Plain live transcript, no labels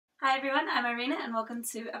Hi everyone, I'm Irina and welcome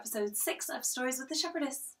to episode 6 of Stories with the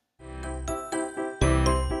Shepherdess.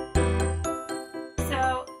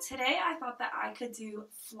 So today I thought that I could do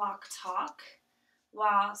flock talk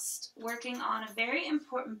whilst working on a very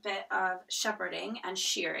important bit of shepherding and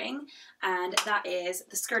shearing, and that is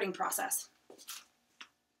the skirting process.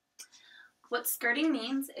 What skirting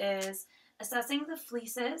means is assessing the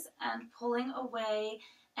fleeces and pulling away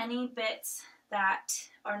any bits that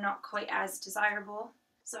are not quite as desirable.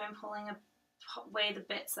 So I'm pulling away the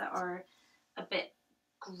bits that are a bit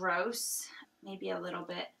gross, maybe a little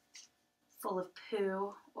bit full of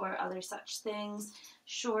poo or other such things,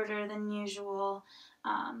 shorter than usual.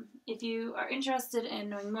 If you are interested in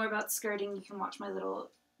knowing more about skirting, you can watch my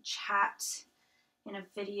little chat in a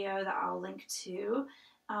video that I'll link to.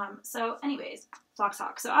 So anyways, flock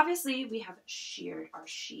talk. So obviously we have sheared our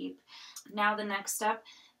sheep. Now the next step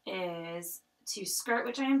is to skirt,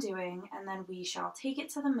 which I am doing, and then we shall take it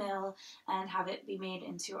to the mill and have it be made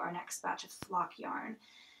into our next batch of flock yarn.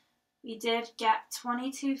 We did get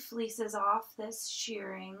 22 fleeces off this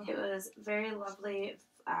shearing. It was very lovely,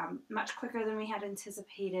 much quicker than we had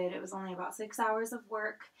anticipated. It was only about 6 hours of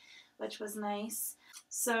work, which was nice.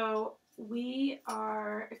 So we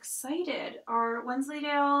are excited. Our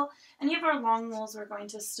Wensleydale, any of our Longwools, we're going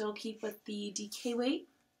to still keep with the DK weight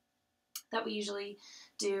that we usually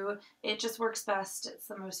do. It just works best. It's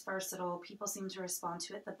the most versatile. People seem to respond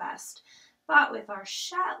to it the best. But with our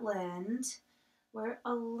Shetland, we're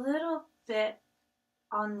a little bit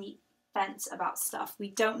on the fence about stuff.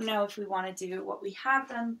 We don't know if we want to do what we have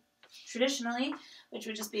done traditionally, which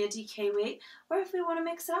would just be a DK weight, or if we want to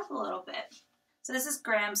mix it up a little bit. So this is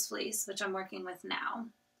Graham's fleece, which I'm working with now.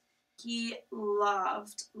 He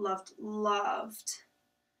loved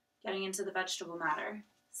getting into the vegetable matter.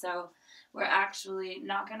 So we're actually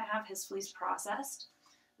not going to have his fleece processed.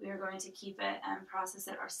 We are going to keep it and process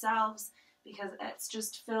it ourselves because it's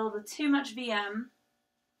just filled with too much VM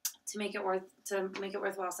to make it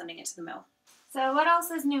worthwhile sending it to the mill. So what else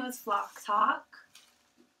is new with flock talk?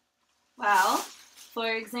 Well,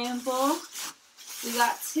 for example, we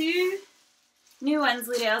got 2 new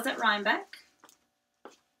Wensleydales at Rhinebeck.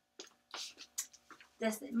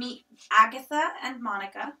 This meet Agatha and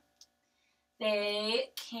Monica.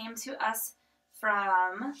 They came to us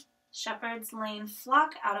from Shepherd's Lane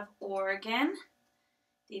Flock out of Oregon.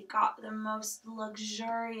 They've got the most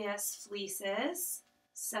luxurious fleeces.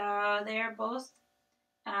 So they are both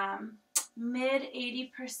mid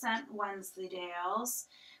 80% Wensleydales.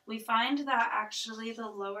 We find that actually the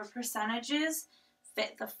lower percentages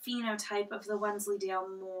fit the phenotype of the Wensleydale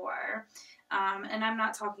more. And I'm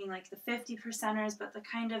not talking like the 50%ers, but the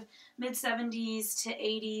kind of mid 70s to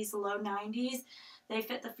 80s, low 90s, they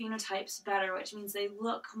fit the phenotypes better, which means they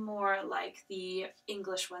look more like the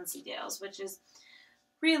English Wensleydales, which is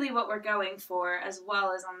really what we're going for, as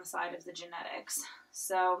well as on the side of the genetics.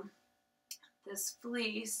 So this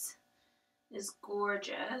fleece is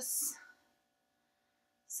gorgeous.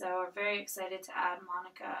 So we're very excited to add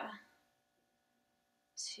Monica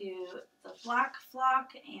to the black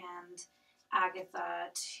flock and Agatha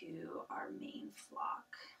to our main flock.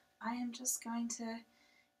 I am just going to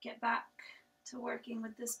get back to working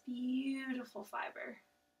with this beautiful fiber.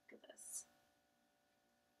 Look at this.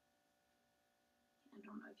 I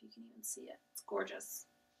don't know if you can even see it. It's gorgeous.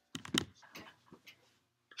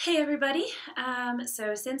 Hey everybody,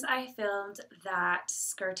 so since I filmed that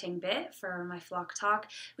skirting bit for my flock talk,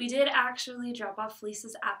 we did actually drop off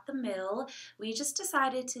fleeces at the mill. We just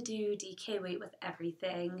decided to do DK weight with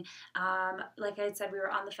everything. Like I said, we were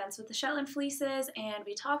on the fence with the Shetland fleeces, and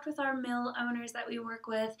we talked with our mill owners that we work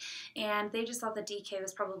with, and they just thought the DK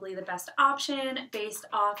was probably the best option based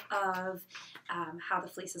off of how the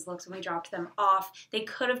fleeces looked when we dropped them off. They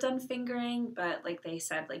could have done fingering, but like they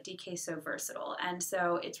said, like DK is so versatile, and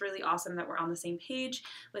so it's really awesome that we're on the same page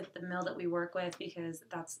with the mill that we work with, because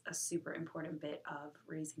that's a super important bit of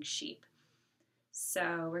raising sheep.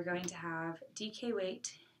 So we're going to have DK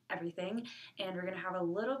weight everything, and we're going to have a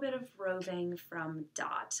little bit of roving from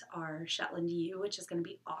Dot, our Shetland ewe, which is going to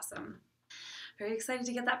be awesome. Very excited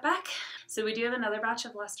to get that back. So we do have another batch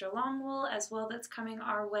of Leicester Longwool as well that's coming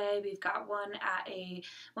our way. We've got one at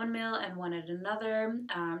one mill and one at another,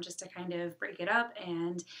 just to kind of break it up,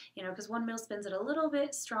 and you know, because one mill spins it a little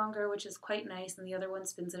bit stronger, which is quite nice, and the other one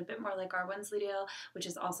spins it a bit more like our Wensleydale, which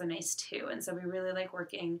is also nice too. And so we really like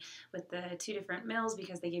working with the 2 different mills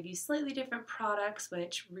because they give you slightly different products,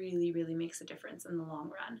 which really makes a difference in the long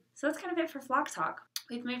run. So that's kind of it for flock talk.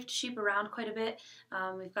 We've moved sheep around quite a bit.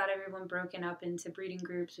 We've got everyone broken up into breeding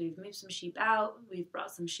groups. We've moved some sheep out. We've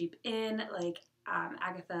brought some sheep in. Like,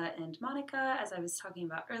 Agatha and Monica, as I was talking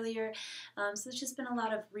about earlier. So there's just been a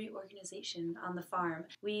lot of reorganization on the farm.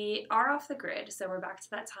 We are off the grid, so we're back to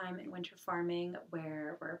that time in winter farming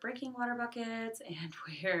where we're breaking water buckets and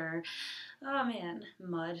we're, oh man,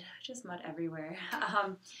 mud, just mud everywhere.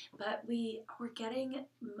 But we're getting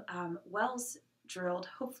wells drilled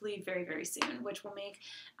hopefully very, very soon, which will make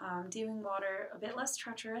doing water a bit less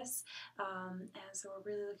treacherous, and so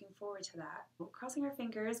we're really looking forward to that. We're crossing our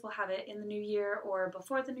fingers we'll have it in the new year or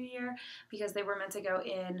before the new year, because they were meant to go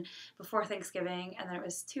in before Thanksgiving and then it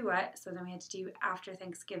was too wet, so then we had to do after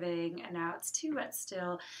Thanksgiving, and now it's too wet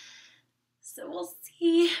still, so we'll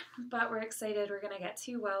see. But we're excited. We're gonna get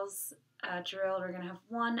 2 wells drilled. We're going to have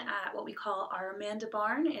one at what we call our Amanda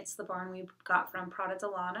barn. It's the barn we got from Prada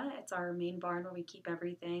Delana. It's our main barn where we keep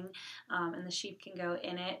everything, and the sheep can go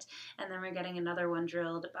in it. And then we're getting another one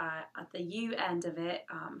drilled at the U end of it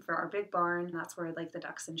for our big barn. That's where like the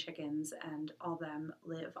ducks and chickens and all them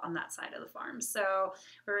live on that side of the farm. So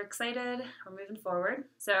we're excited. We're moving forward.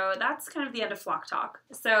 So that's kind of the end of flock talk.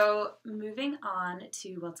 So moving on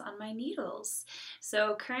to what's on my needles.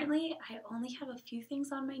 So currently I only have a few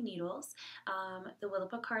things on my needles. The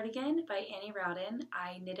Willapa cardigan by Annie Rowden.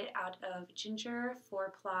 I knit it out of ginger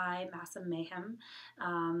 4-ply Masham Mayhem,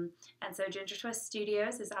 and so Ginger Twist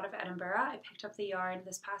Studios is out of Edinburgh. I picked up the yarn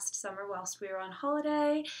this past summer whilst we were on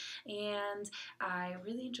holiday, and I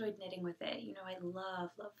really enjoyed knitting with it. You know, I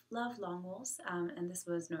love Longwools, and this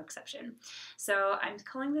was no exception. So I'm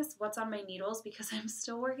calling this What's on My Needles because I'm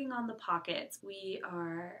still working on the pockets. We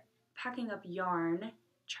are packing up yarn,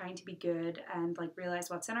 trying to be good and like realize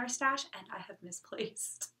what's in our stash, and I have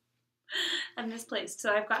misplaced.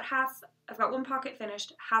 So I've got one pocket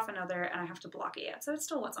finished, half another, and I have to block it yet. So it's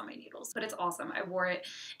still what's on my needles, but it's awesome. I wore it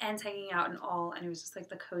ends hanging out and all, and it was just like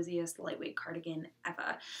the coziest lightweight cardigan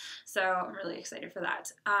ever. So I'm really excited for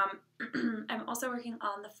that. I'm also working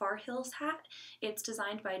on the Far Hills hat. It's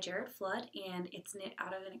designed by Jared Flood, and it's knit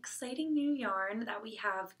out of an exciting new yarn that we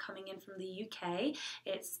have coming in from the UK.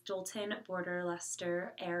 It's Doulton Border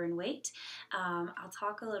Leicester Aran weight. I'll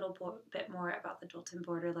talk a little bit more about the Doulton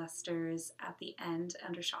Border Leicesters at the end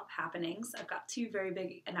under shop happenings. I've got 2 very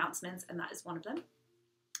big announcements, and that is one of them.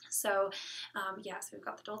 So yeah, so we've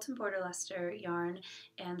got the Doulton Border Leicester yarn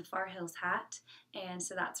and the Far Hills hat, and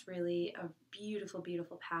so that's really a beautiful,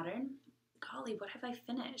 beautiful pattern. Golly, what have I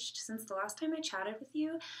finished? Since the last time I chatted with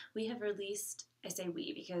you, we have released, I say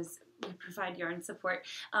we because we provide yarn support,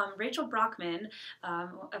 Rachel Brockman,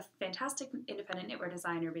 a fantastic independent knitwear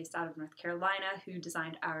designer based out of North Carolina who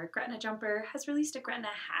designed our Gretna jumper, has released a Gretna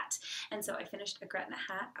hat. And so I finished a Gretna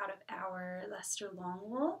hat out of our Leicester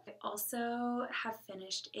Longwool. I also have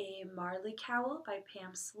finished a Marley cowl by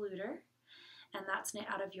Pam Sluter, and that's knit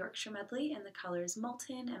out of Yorkshire Medley in the colors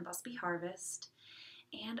Malton and Busby Harvest.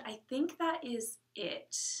 And I think that is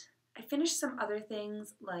it. I finished some other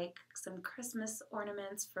things like some Christmas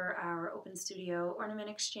ornaments for our open studio ornament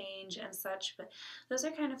exchange and such, but those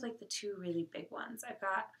are kind of like the 2 really big ones. I've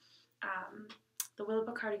got the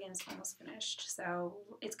Willapa cardigan is almost finished, so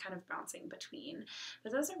it's kind of bouncing between.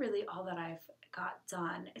 But those are really all that I've got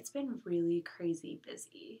done. It's been really crazy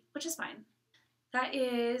busy, which is fine. That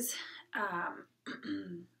is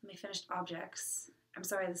my finished objects. I'm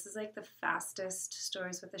sorry, this is like the fastest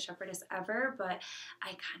stories with the Shepherdess ever, but I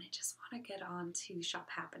kind of just want to get on to shop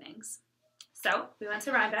happenings. So we went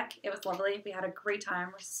to Rhinebeck. It was lovely. We had a great time.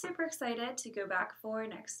 We're super excited to go back for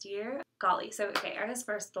next year. Golly. So, okay, our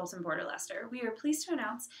first Doulton Border Leicester. We are pleased to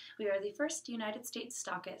announce we are the first United States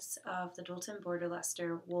stockists of the Doulton Border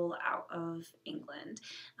Leicester wool out of England.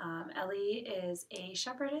 Ellie is a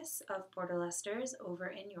shepherdess of Border Leicesters over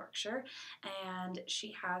in Yorkshire, and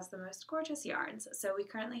she has the most gorgeous yarns. So we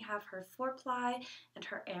currently have her 4-ply and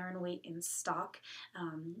her Aran weight in stock.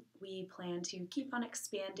 We plan to keep on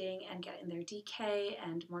expanding and getting their DK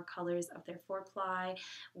and more colors of their 4-ply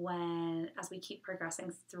as we keep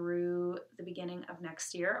progressing through the beginning of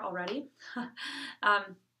next year already.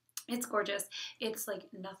 It's gorgeous. It's like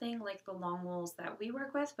nothing like the long wools that we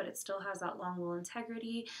work with, but it still has that long wool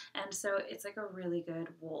integrity, and so it's like a really good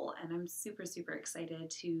wool, and I'm super, super excited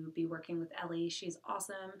to be working with Ellie. She's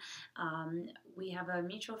awesome. We have a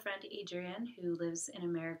mutual friend, Adrian, who lives in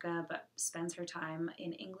America but spends her time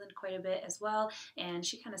in England quite a bit as well, and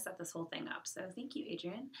she kind of set this whole thing up, so thank you,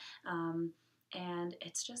 Adrian. And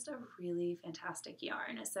it's just a really fantastic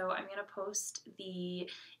yarn. So I'm going to post the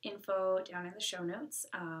info down in the show notes,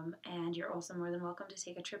 and you're also more than welcome to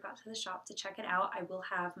take a trip out to the shop to check it out. I will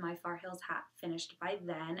have my Far Hills hat finished by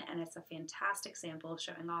then, and it's a fantastic sample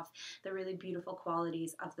showing off the really beautiful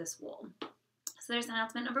qualities of this wool. So there's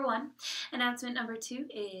announcement number 1. Announcement number 2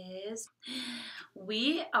 is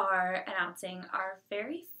we are announcing our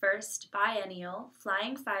very first biennial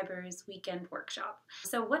Flying Fibers Weekend Workshop.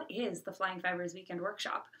 So what is the Flying Fibers Weekend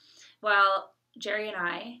Workshop? Well, Jerry and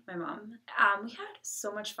I, my mom, we had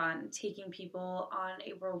so much fun taking people on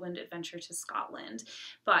a whirlwind adventure to Scotland,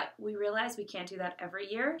 but we realized we can't do that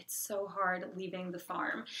every year. It's so hard leaving the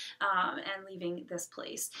farm and leaving this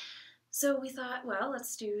place. So we thought, well,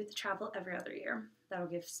 let's do the travel every other year. That'll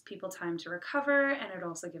give people time to recover, and it'll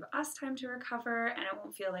also give us time to recover, and it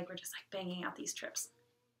won't feel like we're just like banging out these trips.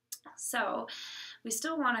 So we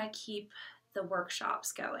still want to keep the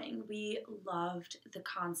workshops going. We loved the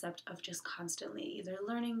concept of just constantly either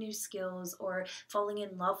learning new skills or falling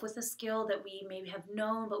in love with a skill that we maybe have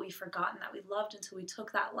known but we've forgotten that we loved until we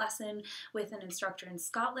took that lesson with an instructor in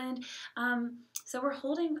Scotland. So we're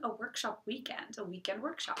holding a workshop weekend, a weekend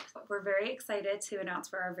workshop. We're very excited to announce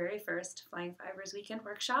for our very first Flying Fibers Weekend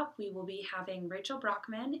Workshop, we will be having Rachel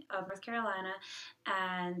Brockman of North Carolina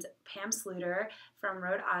and Pam Sluter from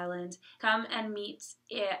Rhode Island come and meet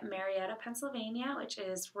at Marietta, Pennsylvania, which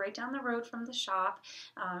is right down the road from the shop.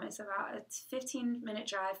 It's about a 15-minute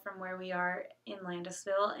drive from where we are in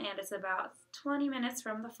Landisville, and it's about 20 minutes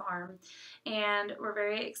from the farm. And we're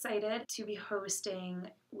very excited to be hosting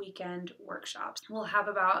weekend workshops. We'll have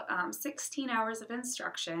about 16 hours of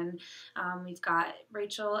instruction. We've got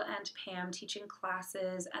Rachel and Pam teaching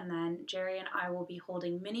classes, and then Jerry and I will be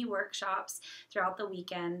holding mini workshops throughout the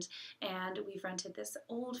weekend. And we've rented this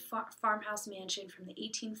old farmhouse mansion from the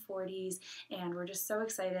 1840s, and we're just so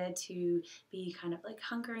excited to be kind of like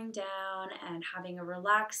hunkering down and having a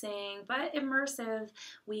relaxing but immersive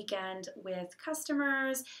weekend with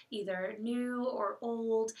customers, either new or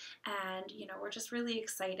old, and we're just really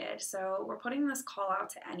excited. So we're putting this call out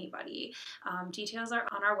to anybody. Details are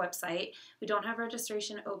on our website. We don't have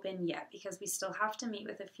registration open yet because we still have to meet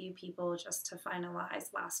with a few people just to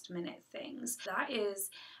finalize last minute things. That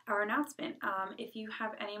is our announcement. If you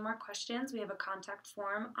have any more questions, we have a contact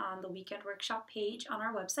form on the weekend workshop page on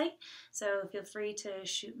our website. So feel free to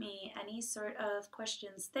shoot me any sort of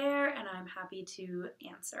questions there, and I'm happy to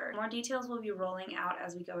answer. More details will be rolling out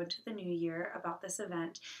as we go into the new year about this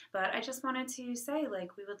event, but I just wanted to say,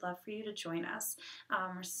 we would love for you to join us.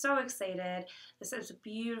 We're so excited. This is a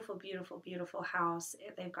beautiful, beautiful, beautiful house.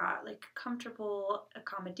 They've got comfortable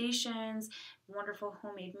accommodations, wonderful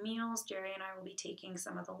homemade meals. Jerry and I will be taking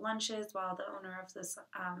some of the lunches while the owner of this,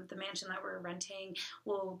 the mansion that we're renting,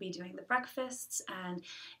 will be doing the breakfasts, and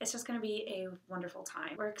it's just going to be a wonderful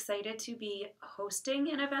time. We're excited to be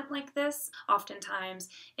hosting an event like this. Oftentimes,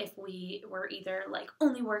 if we were either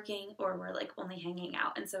only working or we're only hanging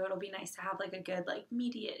out, and so it'll be nice to have a good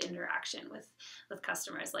immediate interaction with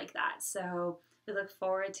customers like that. So we look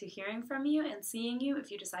forward to hearing from you and seeing you if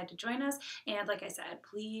you decide to join us. And like I said,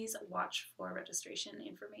 please watch for registration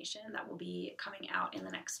information that will be coming out in the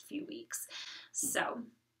next few weeks. So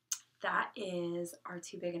that is our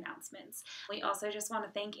 2 big announcements. We also just want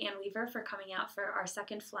to thank Ann Weaver for coming out for our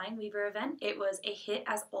second Flying Weaver event. It was a hit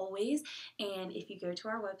as always, and if you go to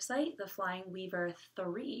our website, the Flying Weaver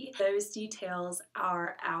 3, those details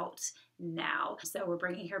are out now. So we're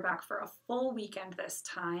bringing her back for a full weekend this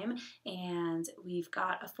time, and we've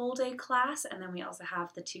got a full day class, and then we also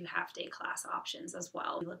have the 2 half-day class options as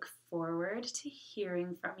well. We look forward to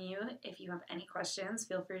hearing from you. If you have any questions,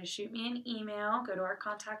 feel free to shoot me an email. Go to our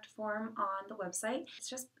contact form on the website. It's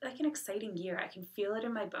just an exciting year. I can feel it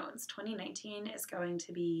in my bones. 2019 is going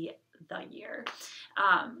to be the year.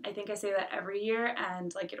 I think I say that every year,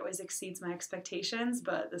 and it always exceeds my expectations,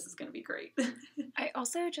 but this is going to be great. I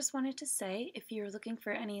also just wanted to say, if you're looking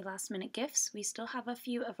for any last minute gifts, we still have a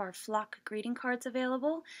few of our flock greeting cards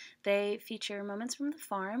available. They feature moments from the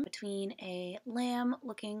farm, between a lamb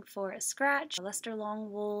looking for a scratch, Leicester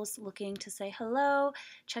Longwools looking to say hello,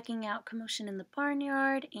 checking out commotion in the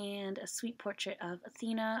barnyard, and a sweet portrait of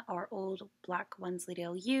Athena, our old black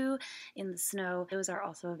Wensleydale ewe, in the snow. Those are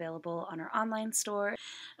also available on our online store.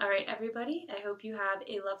 Alright everybody, I hope you have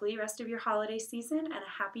a lovely rest of your holiday season and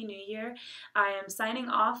a happy new year. I am signing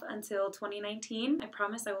off until 2019. I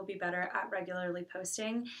promise I will be better at regularly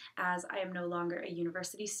posting, as I am no longer a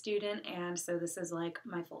university student, and so this is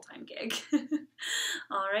my full-time gig.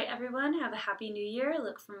 Alright everyone, have a happy new year.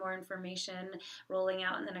 Look for more information rolling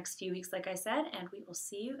out in the next few weeks like I said, and we will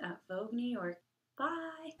see you at Vogue New York.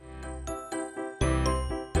 Bye!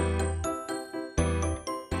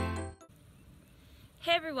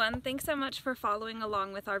 Hey everyone, thanks so much for following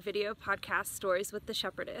along with our video podcast Stories with the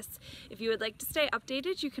Shepherdess. If you would like to stay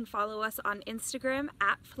updated, you can follow us on Instagram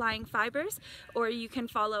at Flying Fibers, or you can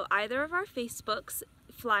follow either of our Facebook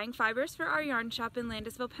Flying Fibers for our yarn shop in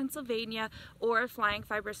Landisville, Pennsylvania, or Flying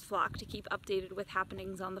Fibers Flock to keep updated with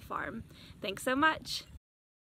happenings on the farm. Thanks so much!